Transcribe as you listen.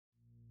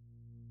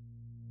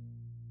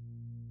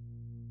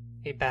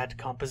A bad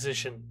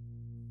composition.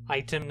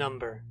 Item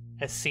number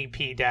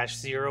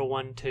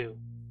SCP-012.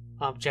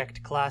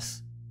 Object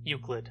Class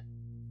Euclid.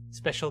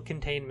 Special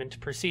Containment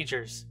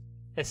Procedures.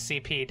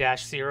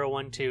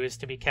 SCP-012 is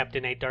to be kept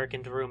in a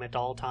darkened room at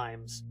all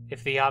times.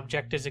 If the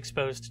object is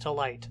exposed to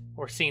light,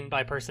 or seen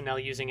by personnel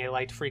using a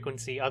light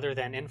frequency other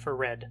than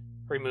infrared,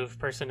 remove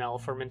personnel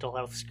for mental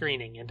health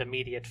screening and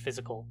immediate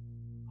physical.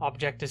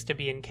 Object is to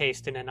be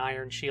encased in an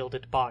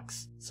iron-shielded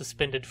box,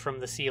 suspended from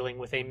the ceiling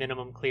with a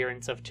minimum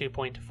clearance of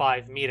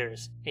 2.5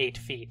 meters, 8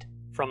 feet,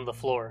 from the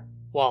floor,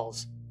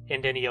 walls,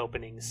 and any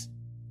openings.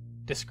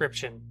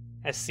 Description: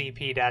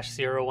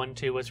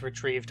 SCP-012 was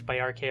retrieved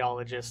by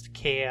archaeologist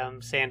K.M.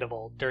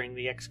 Sandoval during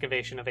the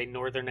excavation of a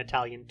northern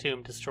Italian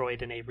tomb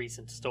destroyed in a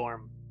recent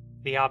storm.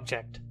 The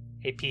object,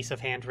 a piece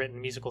of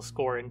handwritten musical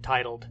score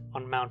entitled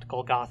On Mount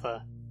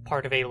Golgotha,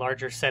 part of a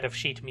larger set of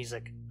sheet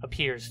music,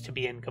 appears to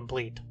be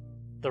incomplete.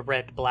 The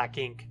red-black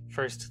ink,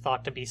 first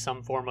thought to be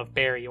some form of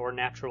berry or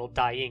natural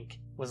dye ink,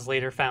 was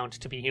later found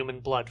to be human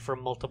blood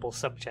from multiple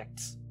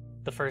subjects.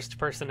 The first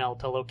personnel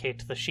to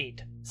locate the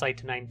sheet,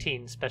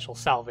 Site-19 Special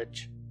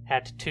Salvage,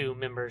 had 2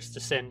 members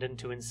descend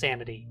into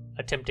insanity,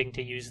 attempting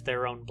to use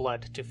their own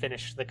blood to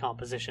finish the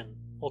composition,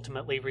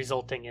 ultimately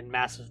resulting in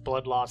massive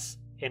blood loss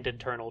and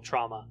internal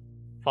trauma.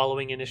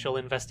 Following initial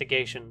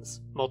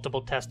investigations,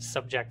 multiple test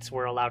subjects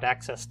were allowed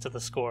access to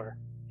the score.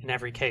 In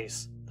every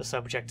case, the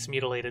subjects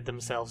mutilated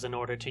themselves in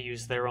order to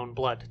use their own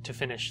blood to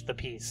finish the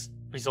piece,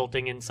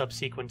 resulting in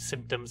subsequent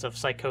symptoms of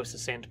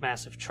psychosis and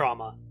massive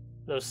trauma.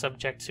 Those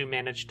subjects who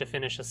managed to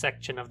finish a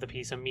section of the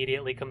piece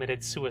immediately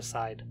committed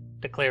suicide,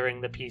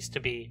 declaring the piece to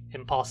be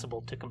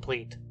impossible to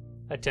complete.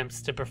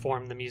 Attempts to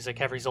perform the music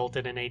have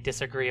resulted in a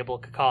disagreeable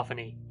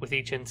cacophony, with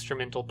each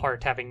instrumental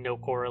part having no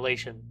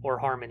correlation or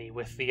harmony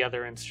with the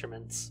other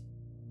instruments.